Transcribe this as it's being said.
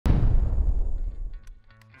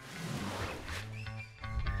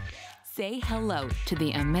Say hello to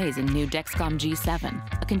the amazing new Dexcom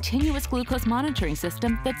G7, a continuous glucose monitoring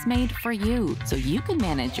system that's made for you, so you can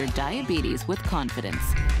manage your diabetes with confidence.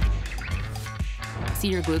 See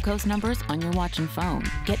your glucose numbers on your watch and phone.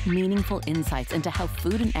 Get meaningful insights into how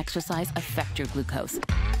food and exercise affect your glucose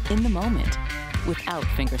in the moment, without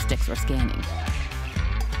finger sticks or scanning.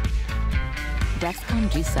 Dexcom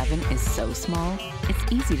G7 is so small,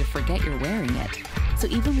 it's easy to forget you're wearing it. So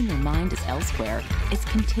even when your mind is elsewhere, it's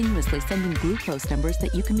continuously sending glucose numbers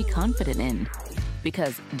that you can be confident in.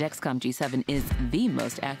 Because Dexcom G7 is the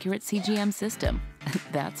most accurate CGM system.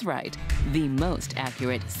 That's right, the most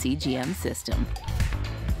accurate CGM system.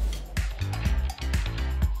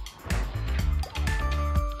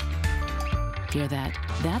 Hear that?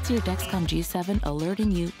 That's your Dexcom G7 alerting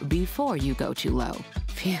you before you go too low.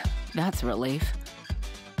 Phew, that's a relief.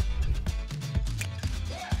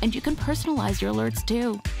 And you can personalize your alerts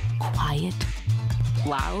too. Quiet,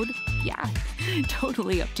 loud, yeah,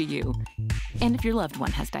 totally up to you. And if your loved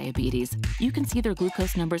one has diabetes, you can see their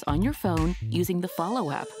glucose numbers on your phone using the Follow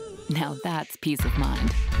app. Now that's peace of mind.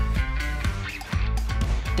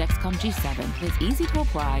 Dexcom G7 is easy to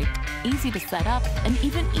apply, easy to set up, and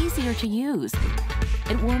even easier to use.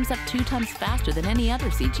 It warms up 2 times faster than any other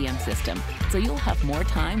CGM system, so you'll have more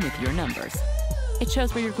time with your numbers. It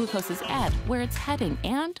shows where your glucose is at, where it's heading,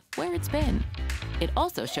 and where it's been. It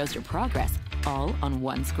also shows your progress, all on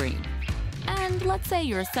one screen. And let's say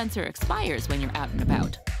your sensor expires when you're out and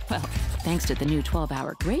about. Well, thanks to the new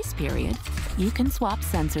 12-hour grace period, you can swap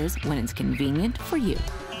sensors when it's convenient for you.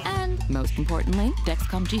 And most importantly,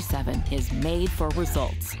 Dexcom G7 is made for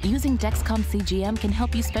results. Using Dexcom CGM can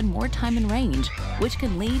help you spend more time in range, which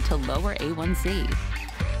can lead to lower A1C.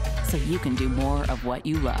 So you can do more of what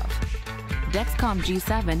you love. Dexcom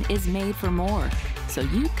G7 is made for more, so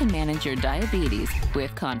you can manage your diabetes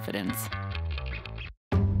with confidence.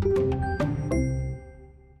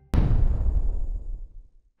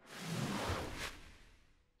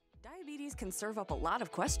 Diabetes can serve up a lot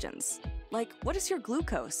of questions, like what is your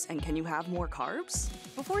glucose and can you have more carbs?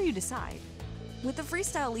 Before you decide, with the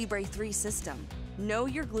FreeStyle Libre 3 system, know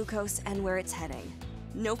your glucose and where it's heading.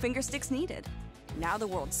 No finger sticks needed. Now the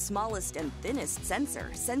world's smallest and thinnest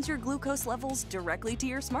sensor sends your glucose levels directly to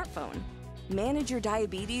your smartphone. Manage your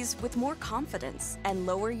diabetes with more confidence and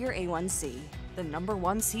lower your A1C. The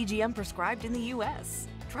 #1 CGM prescribed in the US.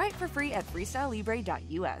 Try it for free at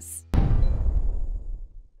freestylelibre.us.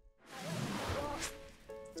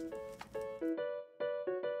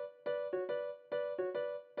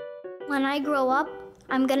 When I grow up,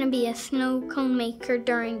 I'm gonna be a snow cone maker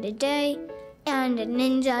during the day and a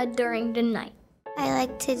ninja during the night. I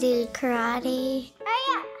like to do karate.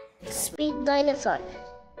 Speed dinosaur.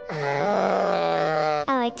 I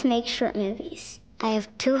like to make short movies. I have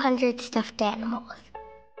 200 stuffed animals.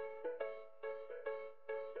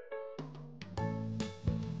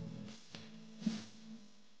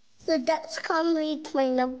 The Dexcom reads my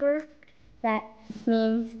number. That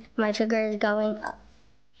means my sugar is going up.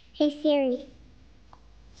 Hey Siri,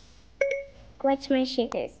 what's my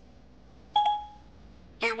sugars?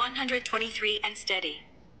 You're 123 and steady.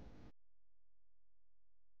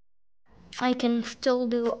 I can still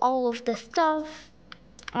do all of the stuff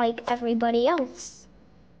like everybody else.